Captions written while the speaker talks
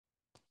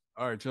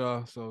All right,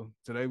 y'all. So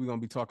today we're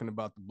gonna be talking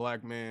about the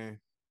black man.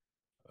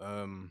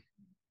 Um,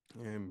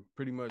 and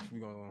pretty much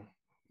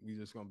we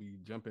just gonna be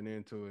jumping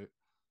into it.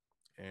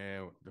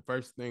 And the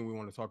first thing we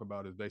want to talk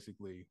about is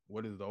basically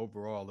what is the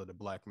overall of the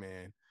black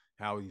man,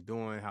 how he's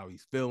doing, how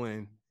he's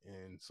feeling,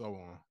 and so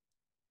on.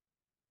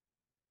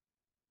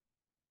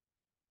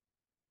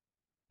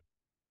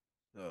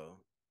 So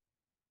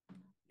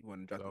you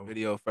want to drop the So,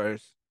 video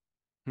first?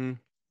 hmm,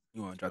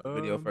 You want to drop the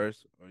video um,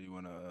 first, or you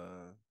want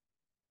to?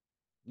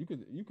 you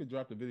could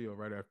drop the video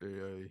right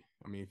after.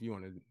 I mean, if you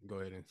want to go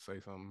ahead and say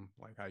something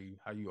like how you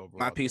My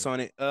overall piece think, on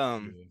it.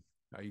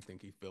 yeah, how you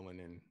think he's feeling,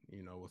 and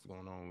what's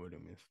going on with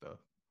him and stuff.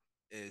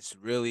 It's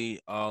really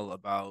all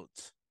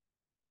about.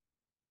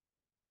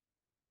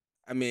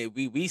 I mean,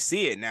 we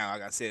see it now.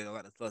 Like I said, a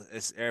lot of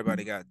it's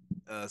everybody got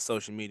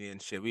social media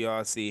and shit. We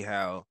all see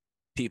how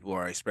people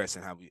are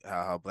expressing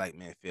how black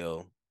men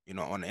feel,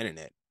 on the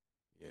internet.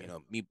 Yeah,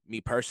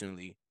 Me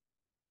personally,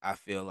 I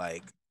feel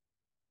like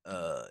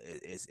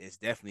it's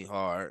definitely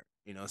hard,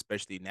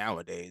 especially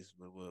nowadays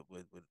with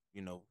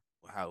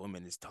how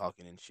women is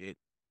talking and shit.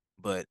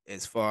 But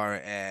as far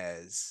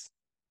as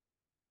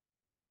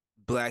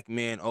black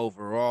men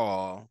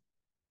overall,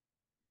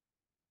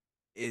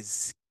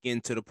 is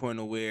getting to the point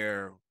of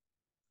where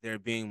they're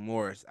being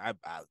more.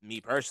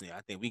 Me personally,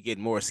 I think we get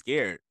more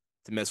scared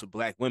to mess with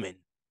black women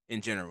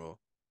in general.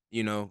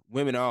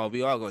 Women all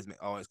we all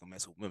always gonna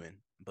mess with women,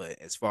 but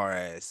as far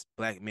as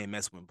black men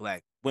messing with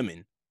black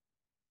women,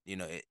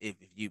 if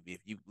you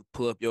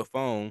pull up your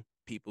phone,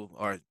 people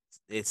are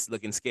it's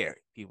looking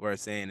scary. People are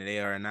saying that they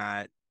are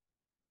not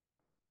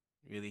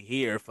really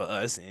here for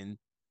us, and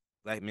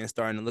black men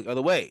starting to look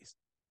other ways.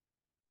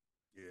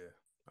 yeah,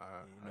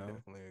 You I know,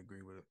 definitely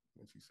agree with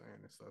what you're saying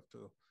and stuff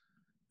too.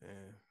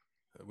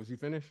 And was you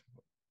finished?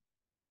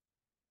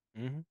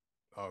 hmm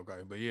Oh, okay,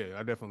 but yeah,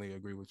 I definitely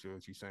agree with you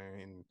what you're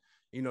saying.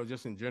 And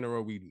just in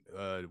general,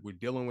 we're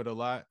dealing with a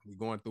lot. We're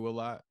going through a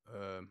lot.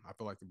 I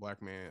feel like the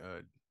black man,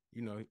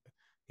 you know,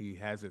 he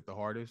has it the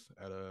hardest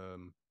out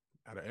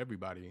of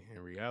everybody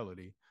in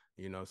reality.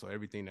 So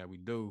everything that we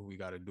do, we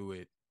got to do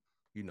it,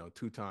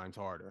 two times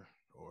harder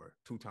or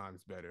two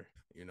times better.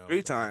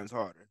 three So times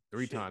harder.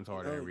 three Shit, times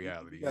harder in you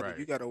reality. gotta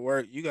you Right. gotta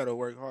work you gotta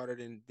work harder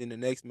than the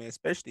next man,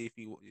 especially if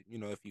he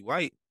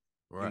white,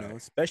 Right.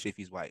 especially if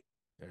he's white.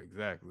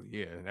 Exactly.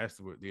 Yeah, and that's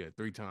what. Yeah,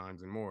 three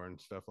times and more and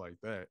stuff like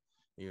that.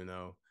 You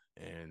know,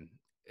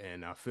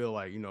 and I feel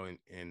like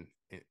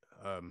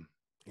um,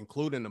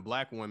 including the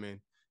black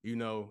women.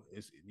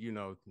 It's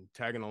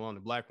tagging along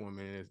the black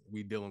women is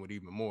we dealing with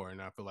even more,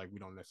 and I feel like we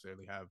don't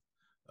necessarily have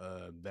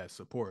that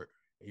support.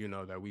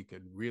 That we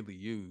could really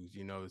use.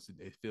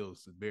 It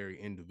feels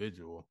very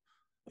individual.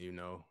 You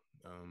know,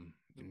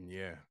 and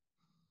yeah,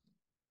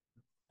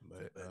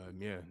 but But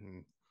yeah,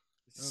 and,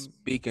 um,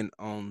 speaking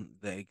on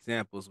the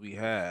examples we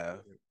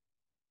have,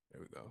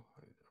 there we go.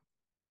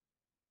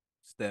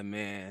 it's that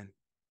man,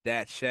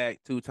 that Shaq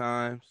 2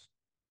 times.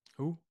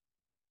 Who?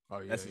 Oh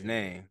That's yeah, his yeah,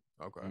 name.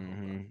 yeah. Okay, okay.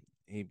 hmm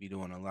He be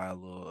doing a lot of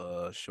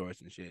little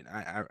shorts and shit.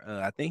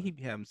 I think he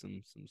be having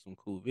some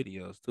cool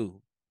videos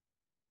too.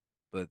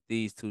 But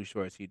these two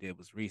shorts he did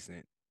was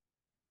recent.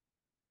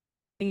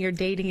 In your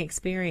dating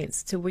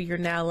experience to where you're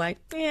now like,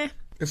 eh.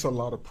 It's a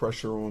lot of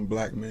pressure on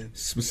black men,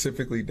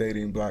 specifically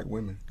dating black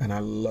women. And I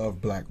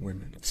love black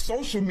women.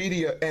 Social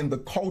media and the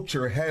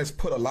culture has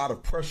put a lot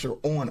of pressure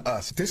on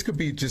us. This could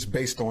be just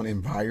based on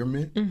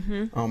environment.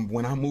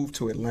 When I moved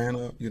to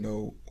Atlanta,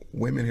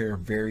 women here are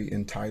very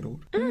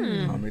entitled.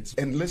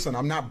 And listen,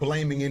 I'm not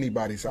blaming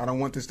anybody, so I don't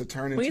want this to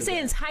turn When into you say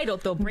that.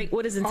 entitled, though, break.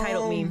 What does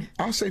entitled mean?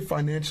 I'll say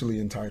financially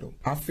entitled.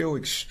 I feel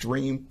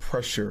extreme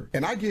pressure.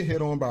 And I get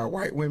hit on by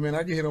white women,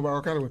 I get hit on by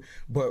all kinds of women.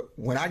 But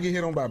when I get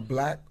hit on by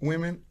black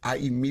women, I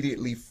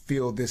immediately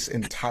feel this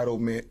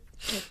entitlement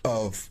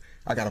of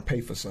I gotta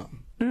pay for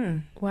something.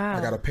 Wow.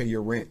 I gotta pay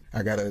your rent.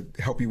 I gotta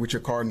help you with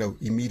your car note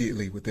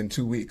immediately within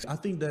 2 weeks. I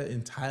think that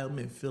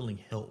entitlement feeling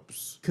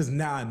helps because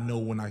now I know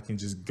when I can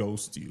just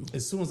ghost you.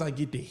 As soon as I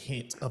get the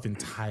hint of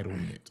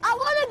entitlement, I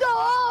want to go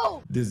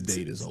home. this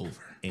date is over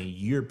and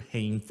you're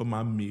paying for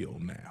my meal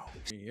now.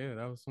 Yeah,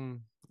 that was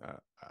some.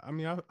 I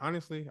mean,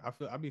 honestly,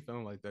 I be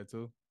feeling like that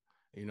too.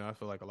 I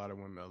feel like a lot of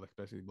women,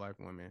 especially black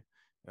women,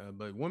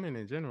 but women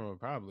in general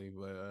probably.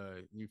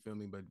 But you feel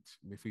me? But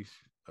if we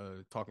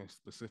talking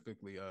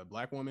specifically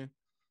black women,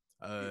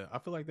 I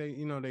feel like they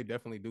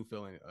definitely do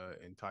feel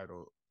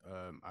entitled.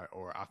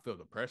 Or I feel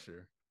the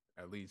pressure,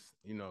 at least,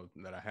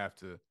 that I have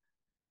to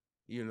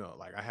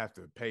like I have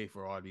to pay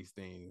for all these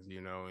things,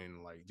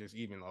 and like just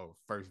even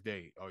first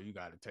date, you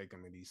got to take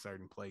them to these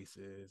certain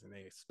places, and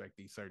they expect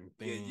these certain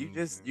Yeah, you things.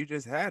 just you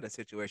just had a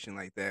situation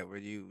like that where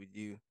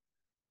you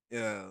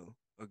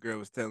a girl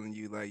was telling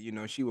you like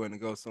she wanted to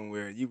go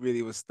somewhere. You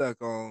really was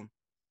stuck on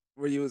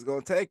where you was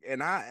gonna take,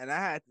 and I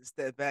had to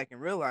step back and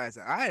realize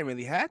that I didn't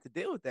really have to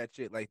deal with that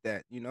shit like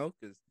that,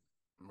 because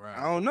I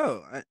Right. don't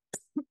know.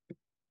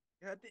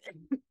 God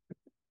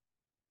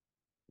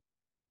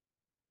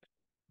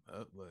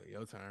But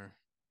your turn.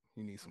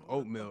 You need some damn.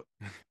 oat milk.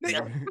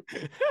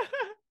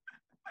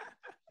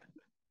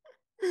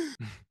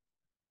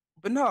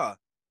 But no,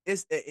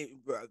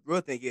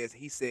 real thing is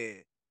he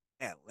said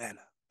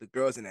Atlanta, the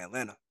girls in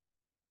Atlanta.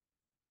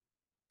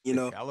 You Shit,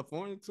 know,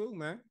 California too,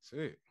 man.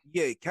 Shit.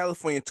 yeah,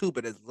 California too,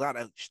 but there's a lot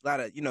of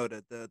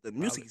the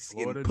music is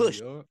getting Florida, New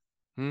pushed. York.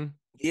 Hmm.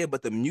 Yeah,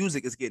 but the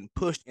music is getting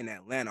pushed in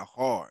Atlanta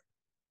hard.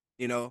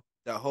 You know,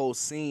 the whole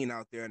scene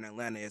out there in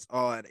Atlanta is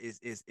all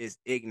is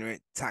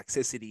ignorant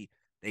toxicity.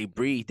 They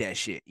breed that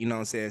shit. You know what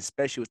I'm saying?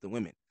 Especially with the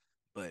women.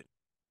 But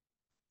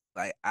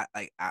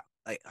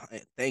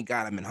thank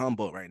God I'm in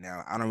Humboldt right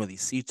now. I don't really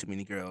see too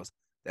many girls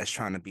that's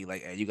trying to be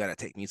like, hey, you gotta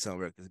take me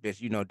somewhere because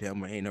bitch, you know damn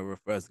well ain't nowhere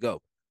for us to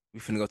go. We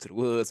finna go to the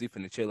woods, we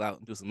finna chill out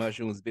and do some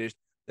mushrooms, bitch.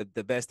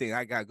 The best thing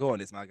I got going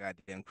is my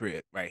goddamn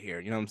crib right here.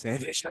 You know what I'm saying?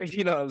 Bitch?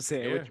 You know what I'm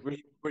saying? Yeah.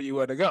 Where you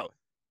wanna go?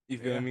 You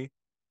feel Yeah. me?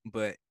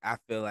 But I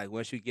feel like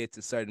once you get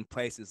to certain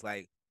places,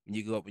 like when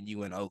you go up, when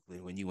you in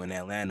Oakland, when you in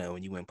Atlanta,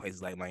 when you in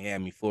places like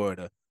Miami,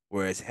 Florida,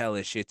 where it's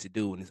hella shit to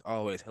do and there's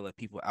always hella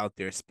people out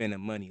there spending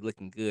money,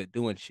 looking good,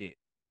 doing shit.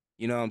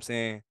 You know what I'm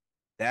saying?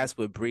 That's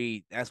what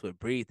breed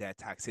that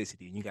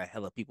toxicity. And you got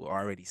hella people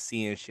already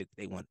seeing shit that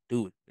they want to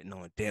do, but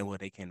knowing damn well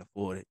they can't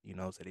afford it,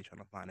 so they trying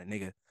to find a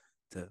nigga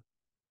to,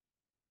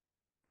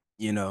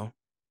 you know.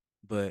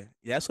 But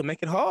that's what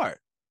make it hard.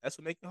 That's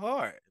what make it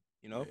hard.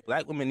 Yeah.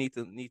 Black women need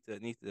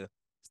to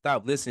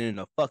stop listening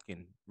to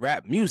fucking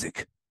rap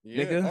music,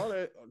 Yeah, nigga. all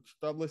that.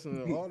 Stop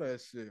listening to all that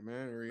shit,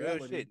 man. In Real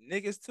reality, shit.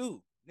 Niggas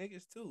too,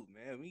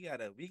 man. We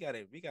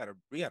gotta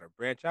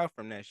branch out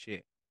from that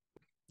shit.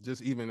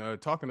 just even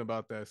talking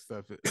about that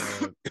stuff,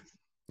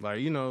 like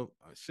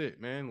shit,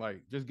 man.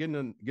 Like just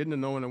getting to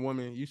knowing a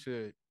woman, you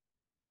should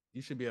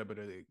be able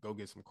to go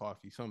get some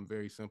coffee, something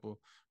very simple,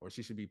 or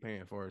she should be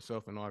paying for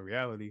herself. In all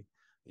reality,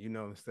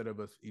 instead of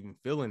us even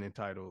feeling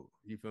entitled,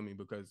 you feel me?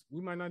 Because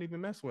we might not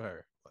even mess with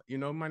her,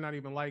 might not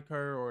even like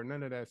her or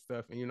none of that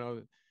stuff,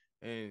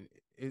 and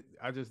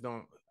I just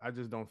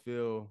don't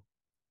feel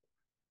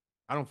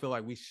I don't feel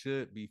like we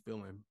should be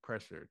feeling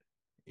pressured.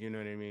 You know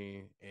what I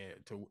mean? And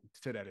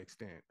to that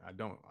extent, I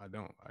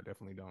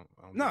definitely don't.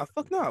 I don't think No, that's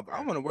fuck no. I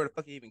fair. wonder where the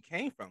fuck it even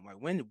came from. Like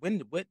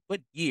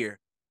what year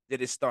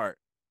did it start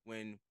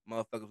when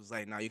motherfuckers was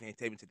like, no, you can't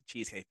take me to the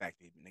Cheesecake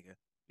Factory, nigga.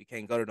 We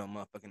can't go to no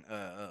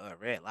motherfucking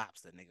Red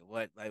Lobster, nigga.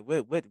 What like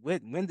what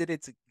when did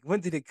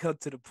it come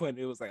to the point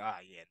it was like, oh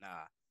yeah,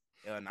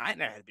 nah. Nah, I ain't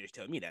never had a bitch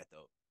tell me that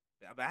though.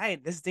 But I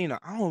ain't this thing, I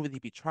don't really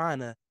be trying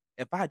to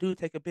if I do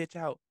take a bitch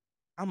out,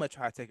 I'm gonna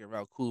try to take it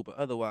real cool, but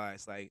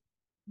otherwise, like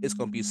it's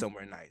gonna be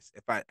somewhere nice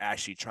if I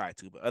actually try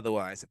to. But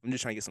otherwise, if I'm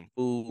just trying to get some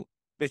food,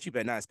 bitch, you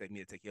better not expect me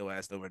to take your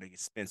ass over to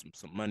spend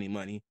some money.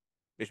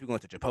 Bitch, we going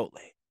to Chipotle.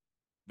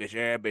 Bitch,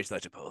 yeah, bitch,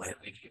 like Chipotle.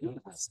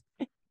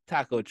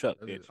 Taco truck,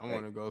 bitch. I want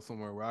Like, to go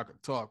somewhere where I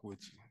could talk with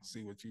you,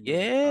 see what you really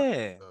got and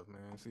yeah, stuff,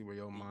 man. See where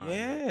your mind at.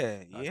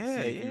 yeah, I can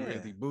yeah, see if you yeah.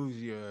 really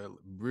bougie or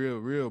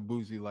real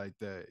bougie like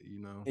that.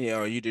 Yeah,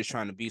 or you just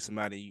trying to be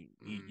somebody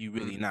you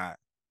really Mm-hmm. not.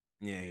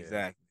 Yeah, Yeah,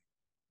 exactly.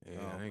 yeah.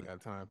 I ain't But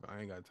got time. I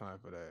ain't got time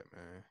for that,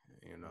 man.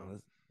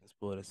 let's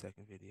pull the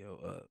second video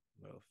up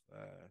real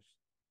fast.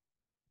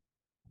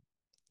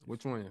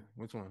 Which one?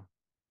 Which one?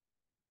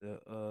 The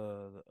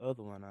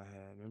other one I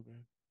had, remember?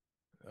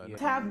 Yeah.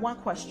 I have one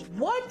question.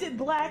 What did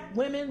black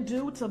women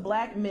do to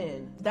black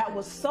men that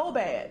was so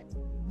bad?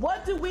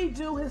 What do we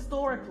do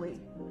historically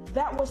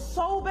that was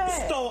so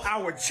bad? Stole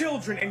our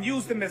children and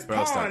used them as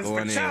Bro, stop pawns for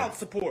going in. child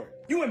support.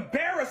 You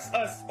embarrass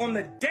us on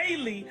the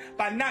daily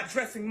by not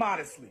dressing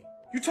modestly.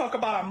 You talk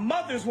about our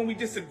mothers when we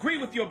disagree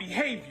with your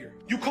behavior.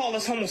 You call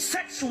us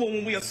homosexual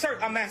when we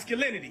assert our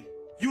masculinity.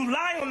 You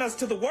lie on us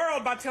to the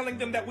world by telling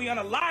them that we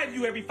unalive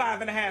you every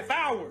 5.5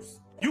 hours.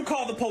 You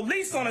call the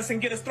police on us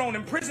and get us thrown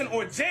in prison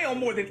or jail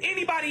more than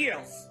anybody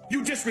else.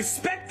 You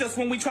disrespect us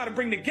when we try to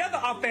bring together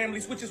our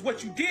families, which is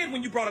what you did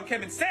when you brought up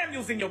Kevin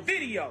Samuels in your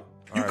video.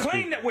 You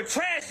claim that we're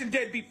trash and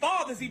deadbeat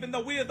fathers even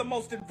though we are the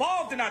most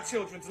involved in our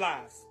children's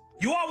lives.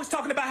 You always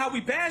talking about how we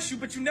bash you,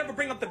 but you never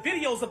bring up the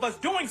videos of us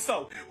doing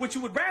so. What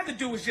you would rather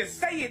do is just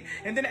say it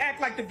and then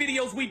act like the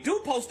videos we do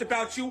post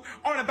about you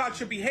aren't about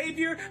your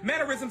behavior,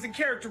 mannerisms, and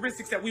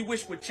characteristics that we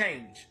wish would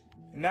change.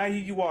 Now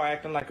you are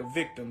acting like a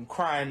victim,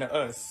 crying to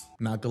us.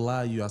 Not gonna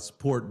lie to you, I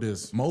support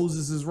this.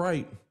 Moses is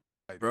right.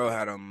 Bro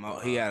had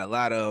he had a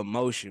lot of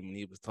emotion when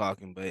he was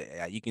talking,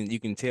 but you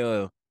can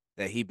tell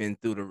that he been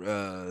through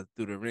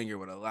the ringer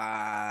with a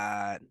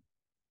lot,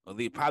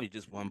 probably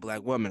just one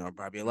black woman or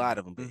probably a lot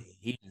of them, but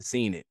he didn't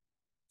seen it.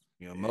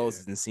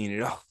 Moses didn't seen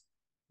it all.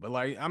 But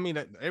like, I mean,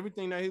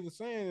 everything that he was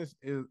saying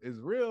is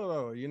real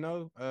though.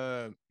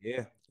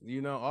 Yeah.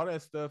 All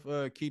that stuff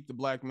keep the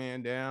black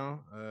man down.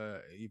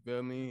 You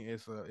feel me?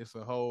 It's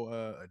a whole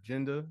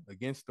agenda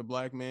against the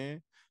black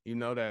man.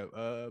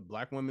 That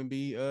black women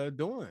be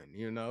doing.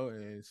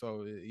 And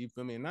so you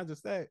feel me? And not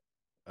just that.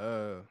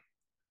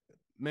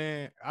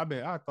 Man,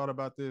 I thought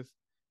about this.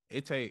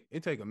 It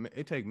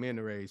take men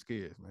to raise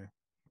kids, man.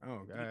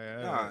 Oh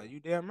God. Nah, you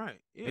damn right.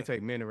 Yeah. It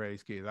take men to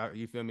raise kids.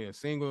 You feel me? A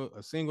single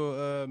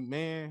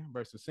man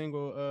versus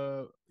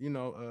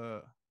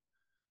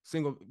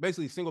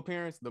basically single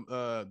parents.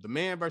 The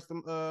man versus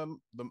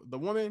the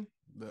woman.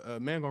 The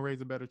man gonna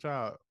raise a better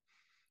child.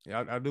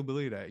 Yeah, I do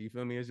believe that. You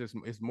feel me?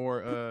 It's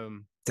more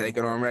Take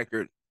it on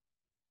record.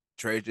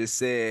 Trey just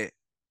said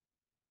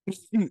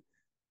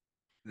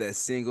that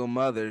single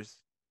mothers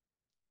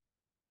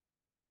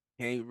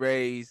can't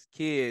raise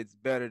kids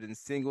better than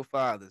single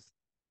fathers.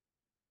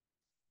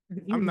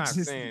 I'm not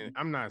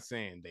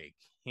saying they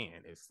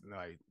can't. It's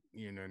like,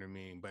 you know what I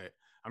mean, but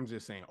I'm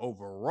just saying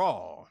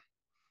overall,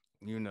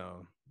 you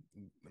know,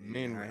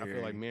 men. I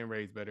feel like men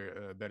raise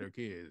better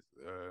kids.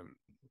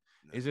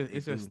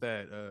 It's just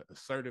that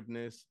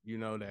assertiveness, you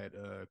know, that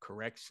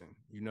correction,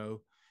 you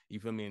know, you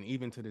feel me? And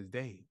even to this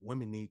day,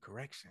 women need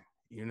correction.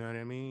 You know what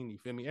I mean? You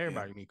feel me?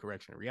 Everybody need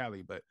correction in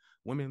reality, but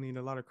women need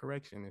a lot of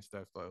correction and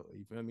stuff. So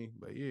you feel me?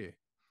 But yeah.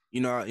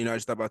 I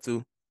just thought about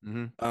too.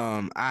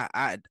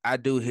 I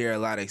do hear a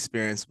lot of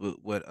experience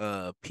with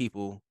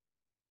people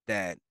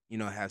that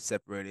have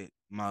separated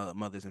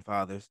mothers and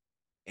fathers,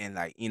 and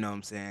like what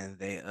I'm saying,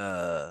 they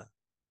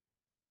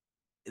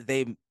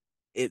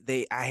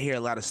I hear a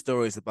lot of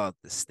stories about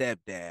the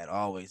stepdad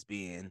always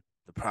being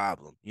the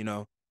problem,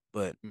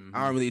 but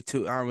I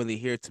don't really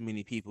hear too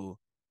many people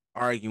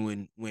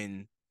arguing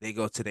when they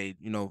go to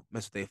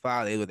mess with their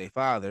father, they with their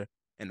father,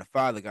 and the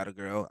father got a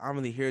girl. I don't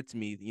really hear to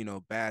me,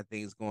 bad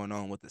things going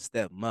on with the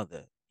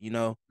stepmother, as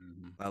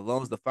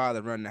long as the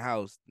father run the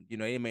house,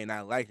 they may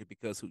not like it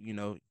because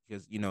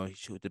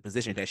the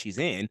position that she's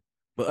in,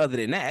 but other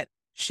than that,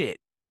 shit,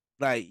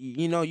 like,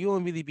 you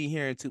don't really be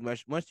hearing too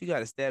much. Once you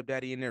got a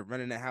stepdaddy in there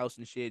running the house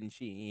and shit, and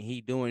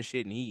he doing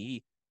shit, and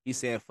he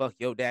saying fuck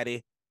your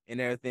daddy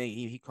and everything.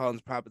 He calling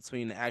his prop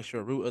between the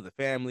actual root of the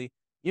family.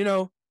 You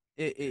know,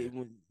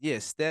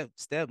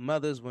 step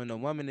mothers, when a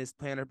woman is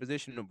playing her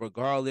position,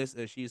 regardless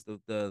if she's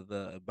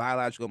the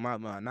biological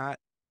mom or not,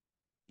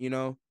 you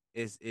know,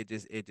 it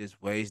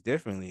just weighs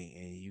differently,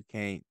 and you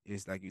can't.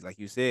 It's like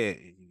you said,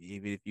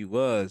 even if you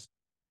was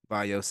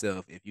by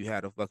yourself, if you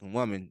had a fucking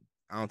woman,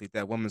 I don't think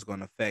that woman's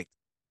gonna affect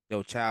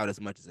your child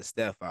as much as a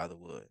stepfather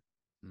would.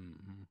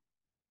 Mm-hmm.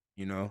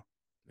 You know,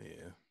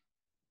 Yeah,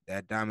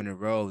 that dominant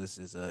role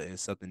is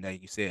something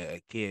that you said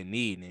a kid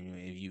need, and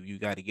you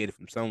got to get it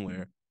from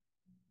somewhere.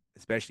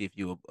 Especially if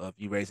you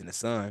raising a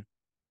son,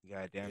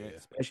 God damn it. yeah,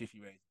 Especially if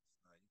you raising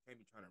a son, you can't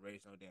be trying to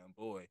raise no damn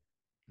boy.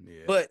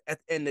 yeah, But at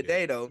the end of the yeah.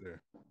 day, though,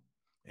 Sure.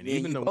 And me and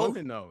even you the both.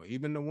 women though,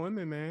 even the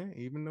women, man,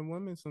 even the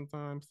women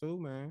sometimes too,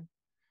 man.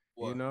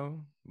 You What?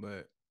 know,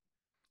 but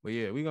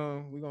yeah, we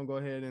gonna go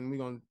ahead and we're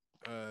gonna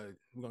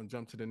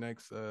jump to the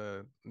next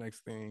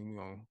thing.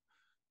 We're gonna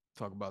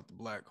talk about the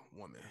black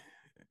woman,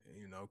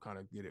 you know, kind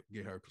of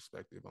get her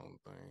perspective on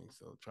things.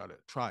 So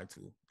try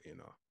to, you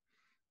know.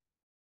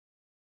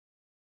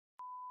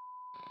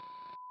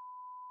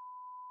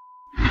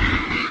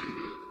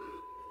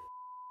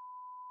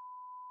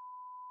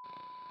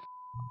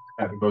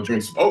 I had to go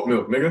drink some oat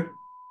milk, nigga.